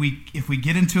 And if we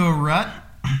get into a rut,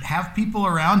 have people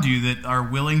around you that are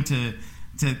willing to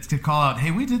call out,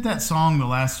 hey, we did that song the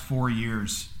last 4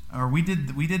 years, or we did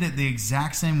it the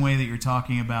exact same way that you're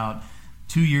talking about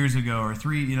 2 years ago or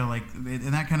 3, you know, like,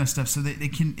 and that kind of stuff, so that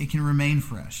it can remain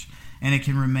fresh. and it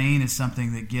can remain as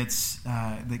something that gets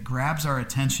that grabs our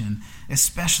attention,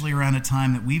 especially around a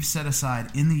time that we've set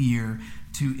aside in the year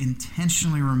to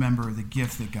intentionally remember the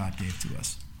gift that God gave to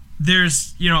us.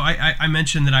 There's, I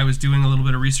mentioned that I was doing a little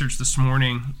bit of research this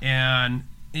morning, and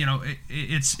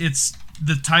it's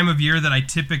the time of year that I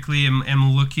typically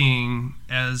am looking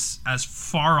as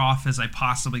far off as I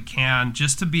possibly can,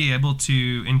 just to be able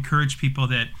to encourage people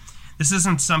that this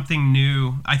isn't something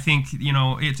new. I think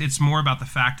it's more about the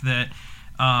fact that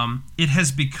it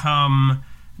has become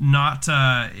not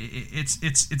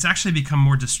it's actually become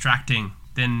more distracting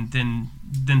than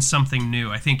something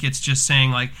new. I think it's just saying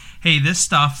like, hey, this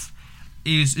stuff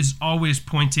is always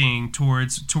pointing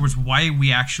towards why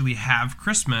we actually have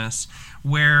Christmas,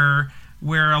 where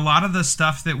a lot of the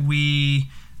stuff that we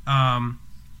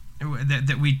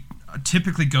that we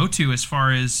typically go to as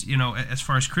far as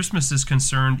Christmas is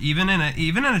concerned, even in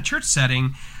a church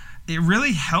setting, it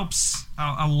really helps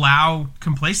allow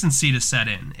complacency to set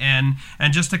in, and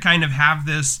just to kind of have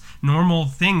this normal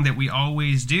thing that we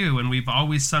always do, and we've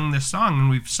always sung this song, and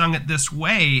we've sung it this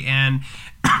way, and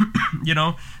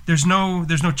there's no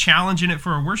challenge in it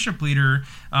for a worship leader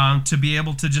to be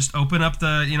able to just open up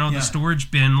the the storage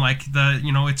bin like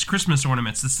it's Christmas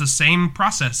ornaments. It's the same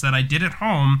process that I did at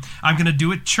home. I'm going to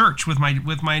do at church with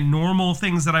my normal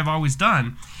things that I've always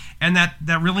done, and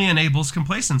that really enables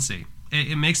complacency.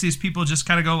 It makes these people just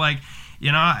kind of go like,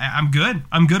 I'm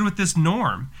good with this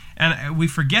norm, and we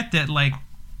forget that like,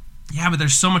 yeah, but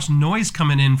there's so much noise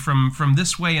coming in from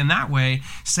this way and that way,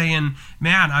 saying,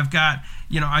 man, I've got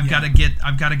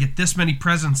to get this many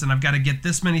presents, and I've got to get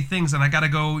this many things, and I got to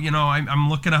go, I'm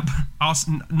looking up.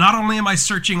 Also, not only am I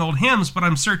searching old hymns, but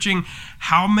I'm searching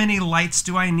how many lights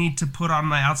do I need to put on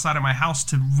the outside of my house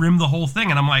to rim the whole thing,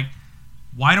 and I'm like,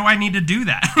 why do I need to do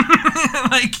that?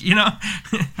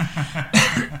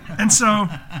 And so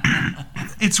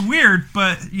it's weird,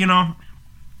 but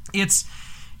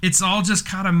it's all just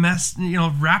kind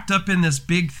of wrapped up in this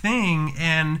big thing,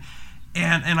 and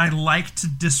I like to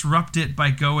disrupt it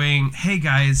by going, hey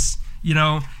guys,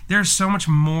 there's so much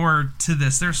more to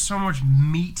this. There's so much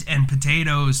meat and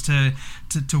potatoes to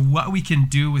what we can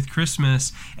do with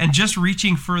Christmas, and just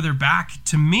reaching further back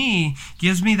to me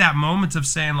gives me that moment of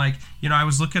saying like, I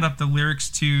was looking up the lyrics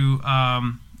to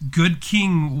Good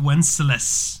King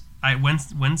Wenceslas,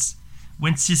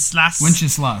 which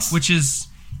is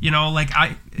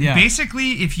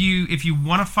basically, if you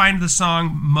want to find the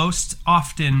song, most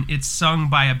often it's sung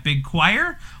by a big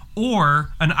choir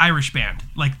or an Irish band.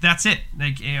 Like, that's it.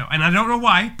 Like, and I don't know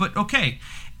why, but okay.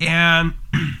 And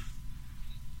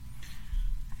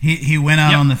he went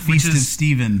out on the Feast of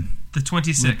Stephen, the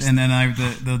 26th, and then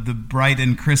the bright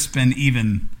and crisp and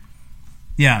even.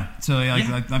 Yeah, so I'm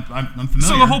familiar.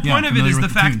 So the whole point of it is the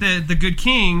fact that the good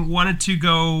king wanted to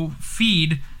go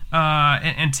feed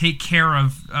and take care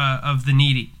of the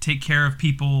needy, take care of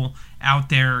people out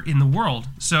there in the world.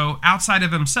 So outside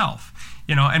of himself,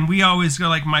 and we always go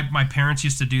like, my parents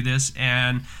used to do this,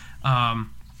 and on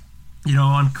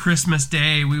Christmas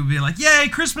Day we would be like, yay,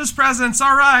 Christmas presents,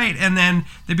 all right, and then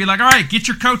they'd be like, all right, get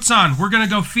your coats on, we're gonna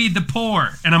go feed the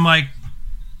poor, and I'm like,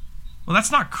 well,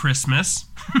 that's not Christmas.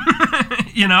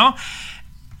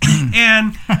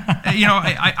 And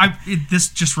this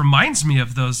just reminds me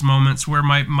of those moments where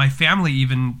my family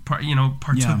even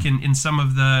partook in some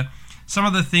of the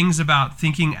things about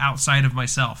thinking outside of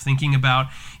myself, thinking about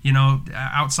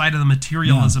outside of the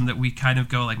materialism that we kind of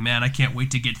go like, man, I can't wait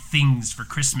to get things for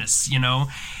Christmas,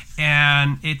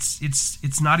 and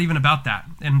it's not even about that.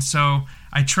 And so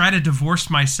I try to divorce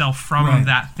myself from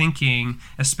that thinking,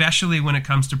 especially when it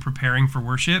comes to preparing for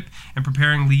worship and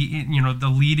preparing the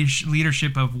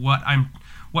leadership of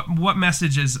what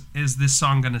message is this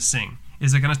song going to sing?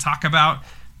 Is it going to talk about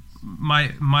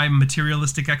my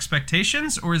materialistic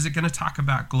expectations, or is it going to talk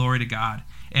about glory to God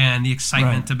and the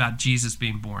excitement about Jesus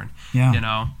being born?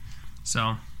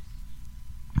 So.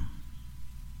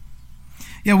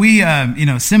 Yeah, we,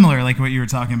 similar, like what you were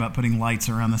talking about, putting lights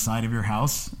around the side of your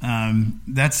house.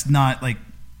 That's not like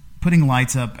putting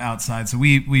lights up outside. So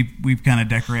we've kind of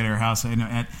decorated our house.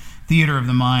 At Theater of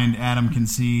the Mind, Adam can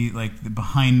see like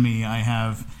behind me, I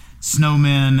have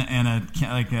snowmen and a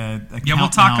we'll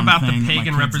talk about the thing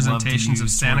pagan representations of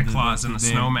Santa Claus and a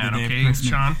snowman. Okay,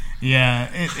 Sean.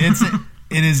 Yeah,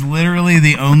 it is literally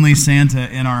the only Santa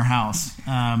in our house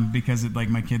because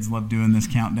my kids love doing this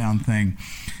countdown thing.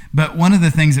 But one of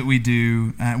the things that we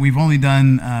do, we've only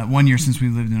done 1 year since we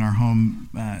lived in our home,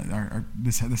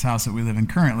 this house that we live in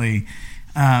currently.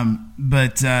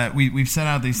 But we've set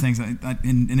out these things,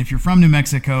 and if you're from New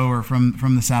Mexico or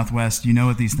from the Southwest, you know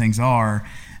what these things are.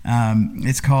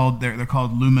 They're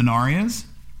called luminarias,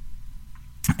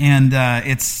 and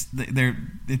it's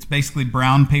basically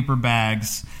brown paper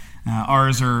bags.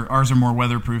 Ours are more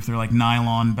weatherproof. They're like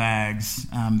nylon bags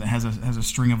that has a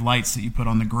string of lights that you put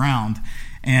on the ground.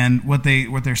 And what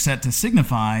they're set to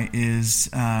signify is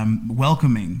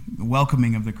welcoming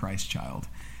of the Christ child.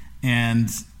 And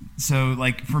so,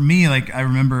 like, for me, like, I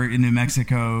remember in New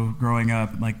Mexico growing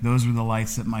up, like, those were the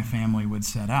lights that my family would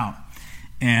set out.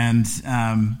 And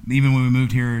even when we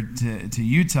moved here to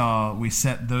Utah, we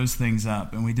set those things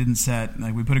up. And we didn't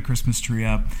we put a Christmas tree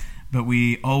up, but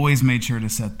we always made sure to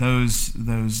set those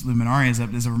luminarias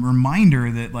up as a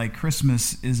reminder that, like,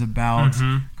 Christmas is about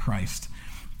Christ.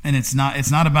 And it's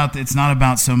not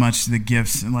about so much the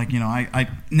gifts. And, like, I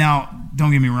now,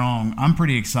 don't get me wrong, I'm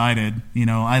pretty excited.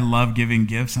 I love giving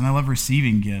gifts and I love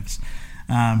receiving gifts.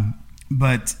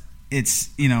 But it's,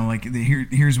 like,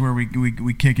 here's where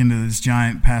we kick into this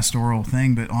giant pastoral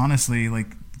thing. But honestly,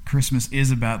 like, Christmas is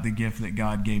about the gift that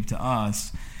God gave to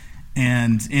us,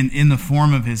 and in the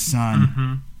form of His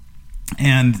Son.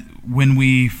 And when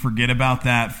we forget about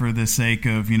that for the sake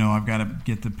of, I've got to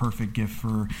get the perfect gift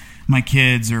for my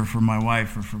kids or for my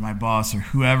wife or for my boss or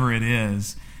whoever it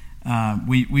is,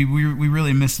 we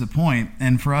really miss the point.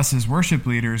 And for us as worship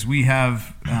leaders, we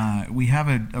have a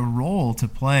role to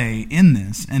play in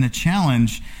this and a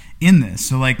challenge in this.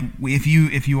 So, like, if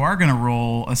you are going to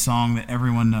roll a song that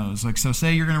everyone knows, like, so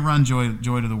say you're going to run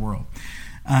Joy to the World,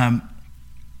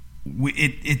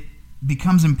 it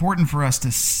becomes important for us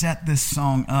to set this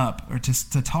song up, or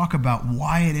to talk about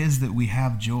why it is that we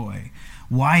have joy.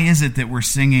 Why is it that we're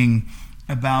singing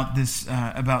about this,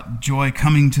 about joy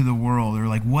coming to the world, or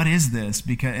like, what is this?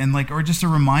 Or just a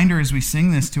reminder as we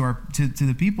sing this to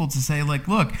the people to say, like,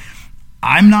 look,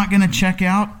 I'm not going to check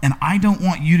out, and I don't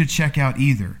want you to check out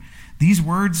either. These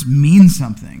words mean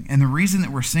something, and the reason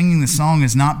that we're singing the song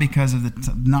is not because of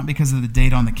the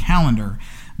date on the calendar,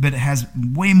 but it has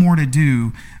way more to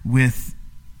do with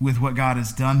what God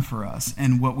has done for us.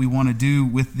 And what we want to do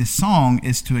with this song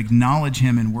is to acknowledge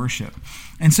Him in worship.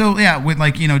 And so, with,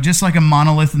 like, just like a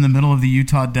monolith in the middle of the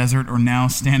Utah desert, or now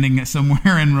standing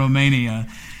somewhere in Romania,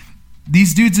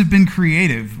 these dudes have been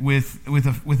creative with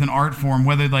an art form,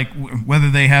 whether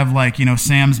they have, like,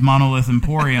 Sam's Monolith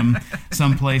Emporium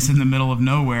someplace in the middle of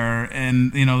nowhere,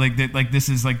 and like this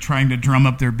is like trying to drum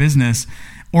up their business,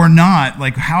 or not.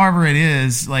 Like, however it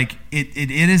is, like,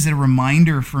 it is a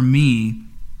reminder for me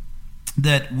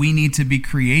that we need to be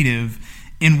creative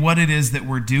in what it is that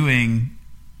we're doing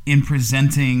in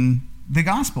presenting the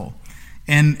gospel,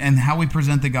 and how we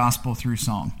present the gospel through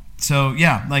song. So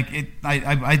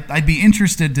I'd be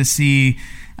interested to see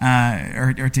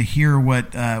or to hear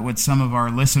what some of our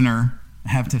listener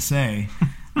have to say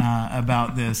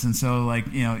about this. And so, like,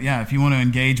 if you want to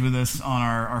engage with us on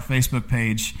our Facebook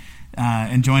page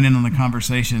and join in on the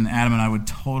conversation, Adam and I would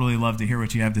totally love to hear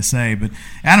what you have to say. But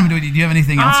Adam, do you have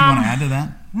anything else you want to add to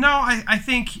that? No, I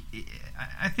think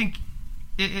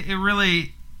it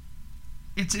really,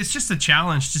 it's just a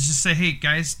challenge to just say, hey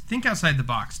guys, think outside the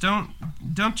box. Don't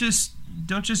just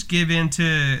give in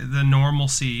to the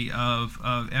normalcy of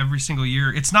every single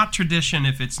year. It's not tradition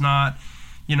if it's not,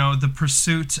 the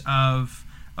pursuit of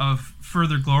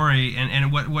further glory,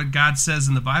 and what God says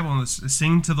in the Bible is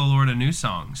sing to the Lord a new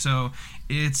song. So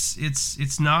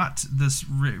it's not this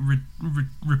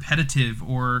repetitive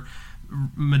or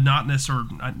monotonous, or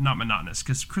not monotonous,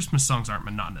 because Christmas songs aren't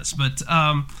monotonous, but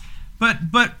I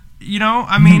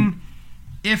mean,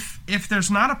 if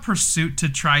there's not a pursuit to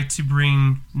try to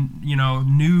bring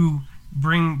new,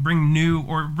 bring new,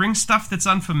 or bring stuff that's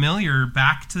unfamiliar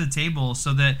back to the table,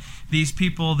 so that these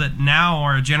people that now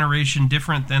are a generation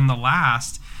different than the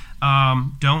last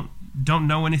don't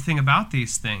know anything about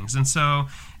these things. And so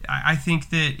I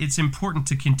think that it's important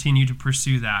to continue to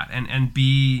pursue that, and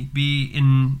be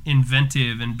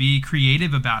inventive and be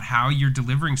creative about how you're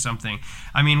delivering something.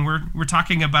 I mean, we're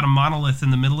talking about a monolith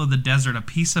in the middle of the desert, a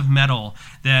piece of metal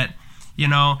that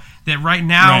that right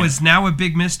now is now a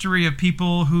big mystery of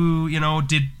people who,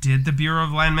 did the Bureau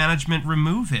of Land Management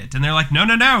remove it? And they're like,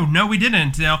 no, we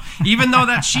didn't. Even though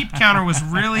that sheep counter was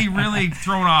really, really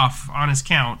thrown off on his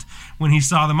count when he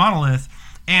saw the monolith.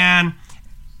 And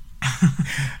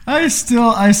I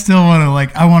still want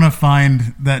to, I want to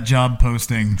find that job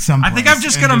posting someplace. I think I'm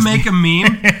just going to make a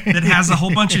meme that has a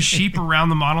whole bunch of sheep around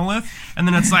the monolith, and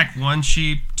then it's like 1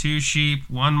 sheep, 2 sheep,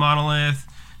 1 monolith,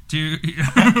 2,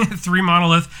 3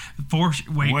 monolith, 4.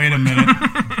 Wait a minute.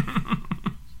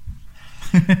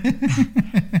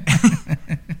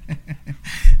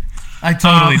 I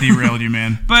totally derailed you,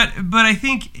 man. But I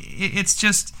think it's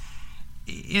just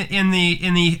in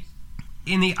the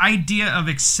in the idea of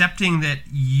accepting that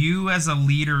you as a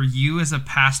leader, you as a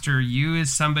pastor, you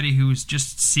as somebody who's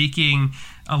just seeking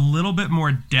a little bit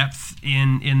more depth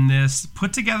in this,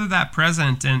 put together that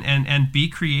present and be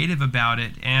creative about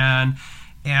it and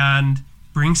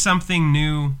bring something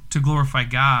new to glorify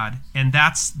God. And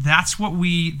that's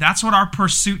what our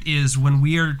pursuit is when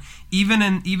we are even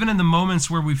in the moments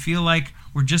where we feel like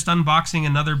we're just unboxing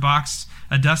another box,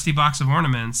 a dusty box of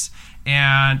ornaments.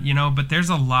 And, but there's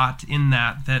a lot in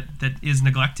that is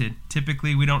neglected.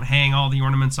 Typically, we don't hang all the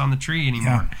ornaments on the tree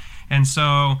anymore. Yeah. And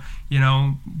so,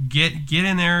 get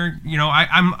in there.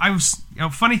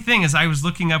 Funny thing is, I was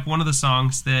looking up one of the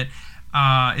songs that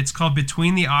it's called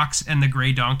 "Between the Ox and the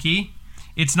Gray Donkey."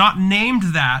 It's not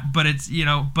named that, but it's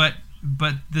but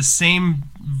the same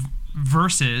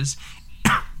verses.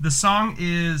 The song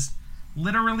is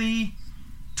literally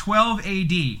 12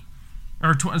 A.D.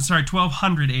 or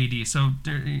 1200 A.D. So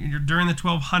during the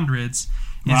 1200s is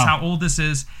how old this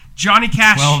is. Johnny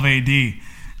Cash. 12 A.D.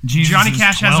 Jesus Johnny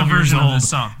Cash has a version of this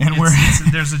song. And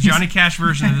there's a Johnny Cash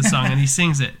version of this song, and he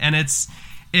sings it. And it's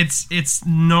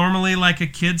normally like a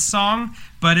kid's song,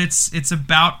 but it's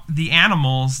about the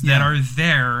animals that are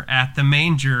there at the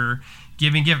manger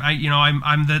giving gift.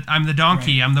 I'm the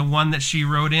donkey. Right. I'm the one that she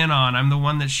rode in on. I'm the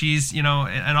one that she's and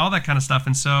all that kind of stuff.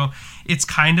 And so it's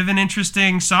kind of an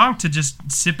interesting song to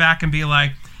just sit back and be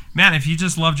like, man, if you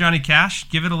just love Johnny Cash,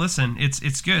 give it a listen.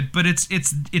 It's good, but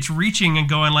it's reaching and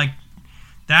going like,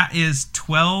 that is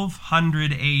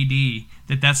 1200 AD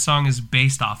that song is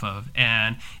based off of,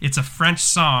 and it's a French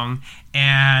song,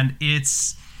 and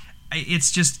it's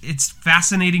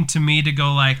fascinating to me to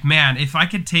go like, man, if I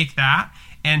could take that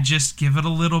and just give it a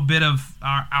little bit of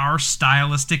our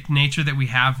stylistic nature that we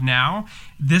have now,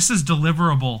 this is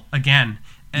deliverable again.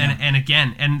 And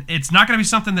again, and it's not going to be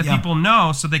something that people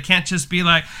know, so they can't just be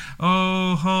like,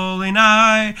 "Oh, holy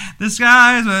night, the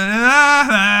skies,"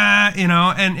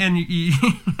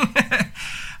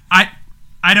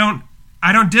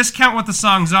 I don't discount what the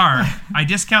songs are. I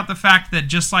discount the fact that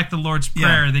just like the Lord's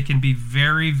Prayer, they can be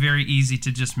very, very easy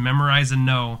to just memorize and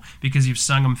know because you've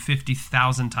sung them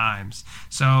 50,000 times.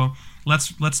 So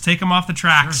let's take them off the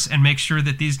tracks and make sure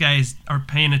that these guys are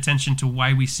paying attention to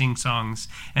why we sing songs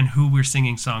and who we're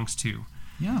singing songs to.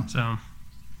 Yeah. So.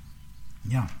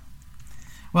 Yeah.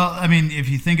 Well, I mean, if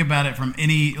you think about it from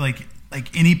any like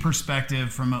any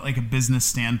perspective, from a business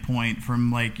standpoint,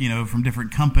 from from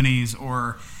different companies,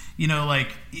 or like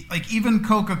even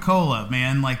Coca-Cola,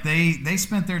 man, like they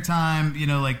spent their time,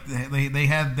 they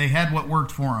had what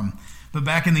worked for them. But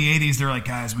back in the 80s, they're like,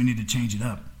 guys, we need to change it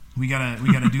up. We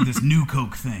gotta do this new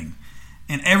Coke thing,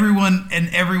 and everyone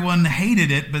hated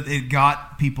it, but it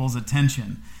got people's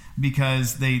attention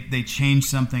because they changed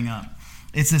something up.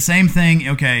 It's the same thing.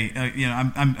 Okay,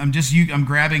 I'm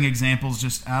grabbing examples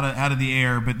just out of the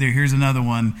air, but here's another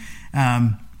one.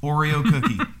 Oreo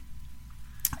cookie.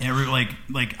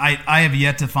 I have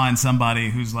yet to find somebody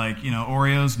who's like,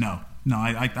 Oreos. No,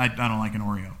 I don't like an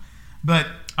Oreo, but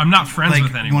I'm not friends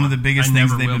with anyone. One of the biggest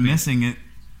things they've been missing it.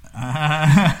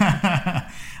 I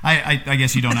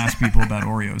guess you don't ask people about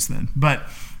Oreos then, but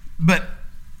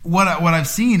what I've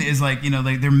seen is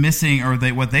they're missing, or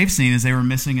what they've seen is they were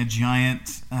missing a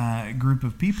giant group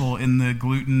of people in the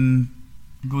gluten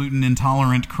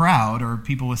intolerant crowd, or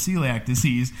people with celiac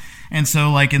disease. And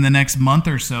so in the next month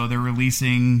or so, they're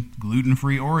releasing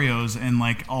gluten-free Oreos, and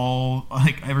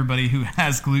everybody who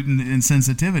has gluten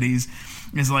insensitivities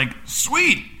is like,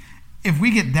 sweet, if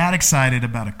we get that excited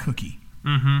about a cookie.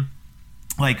 Mm-hmm.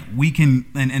 We can,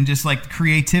 and just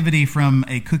creativity from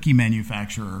a cookie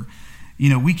manufacturer,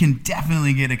 we can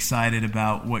definitely get excited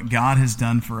about what God has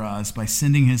done for us by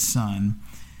sending His Son,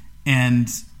 and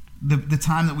the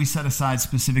time that we set aside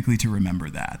specifically to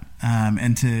remember that,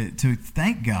 and to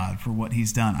thank God for what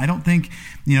He's done. I don't think,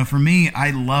 for me, I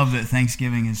love that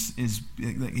Thanksgiving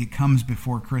it comes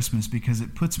before Christmas, because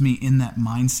it puts me in that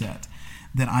mindset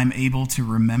that I'm able to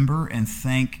remember and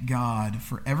thank God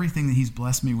for everything that He's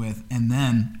blessed me with. And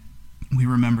then we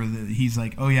remember that He's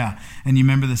like, oh yeah, and you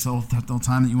remember this old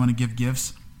time that you want to give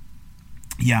gifts?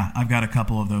 Yeah, I've got a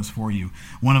couple of those for you.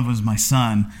 One of them is my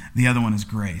son. The other one is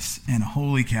Grace. And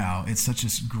holy cow, it's such a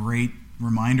great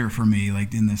reminder for me,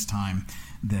 in this time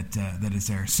that is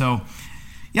there. So,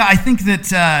 yeah, I think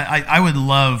that I would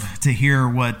love to hear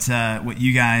what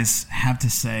you guys have to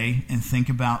say and think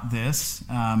about this.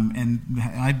 And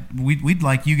we'd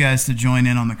like you guys to join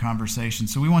in on the conversation.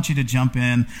 So we want you to jump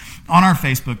in on our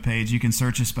Facebook page. You can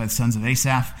search us by the Sons of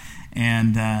Asaph.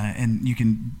 and you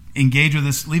can engage with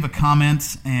us, leave a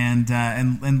comment, and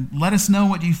let us know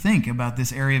what you think about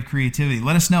this area of creativity.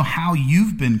 Let us know how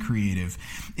you've been creative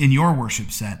in your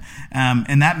worship set,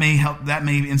 and that may help. That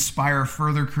may inspire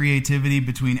further creativity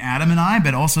between Adam and I,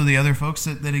 but also the other folks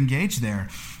that engage there.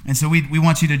 And so we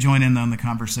want you to join in on the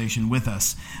conversation with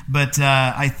us. But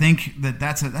I think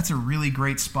that's a really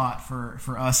great spot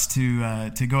for us to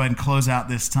go ahead and close out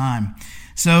this time.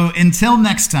 So until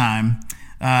next time.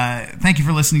 Thank you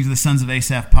for listening to the Sons of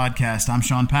Asaph podcast. I'm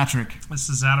Sean Patrick. This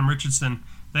is Adam Richardson.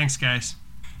 Thanks, guys.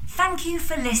 Thank you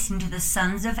for listening to the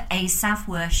Sons of Asaph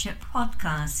Worship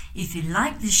podcast. If you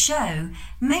like the show,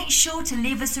 make sure to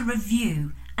leave us a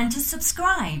review and to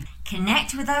subscribe.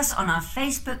 Connect with us on our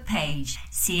Facebook page.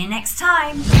 See you next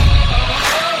time.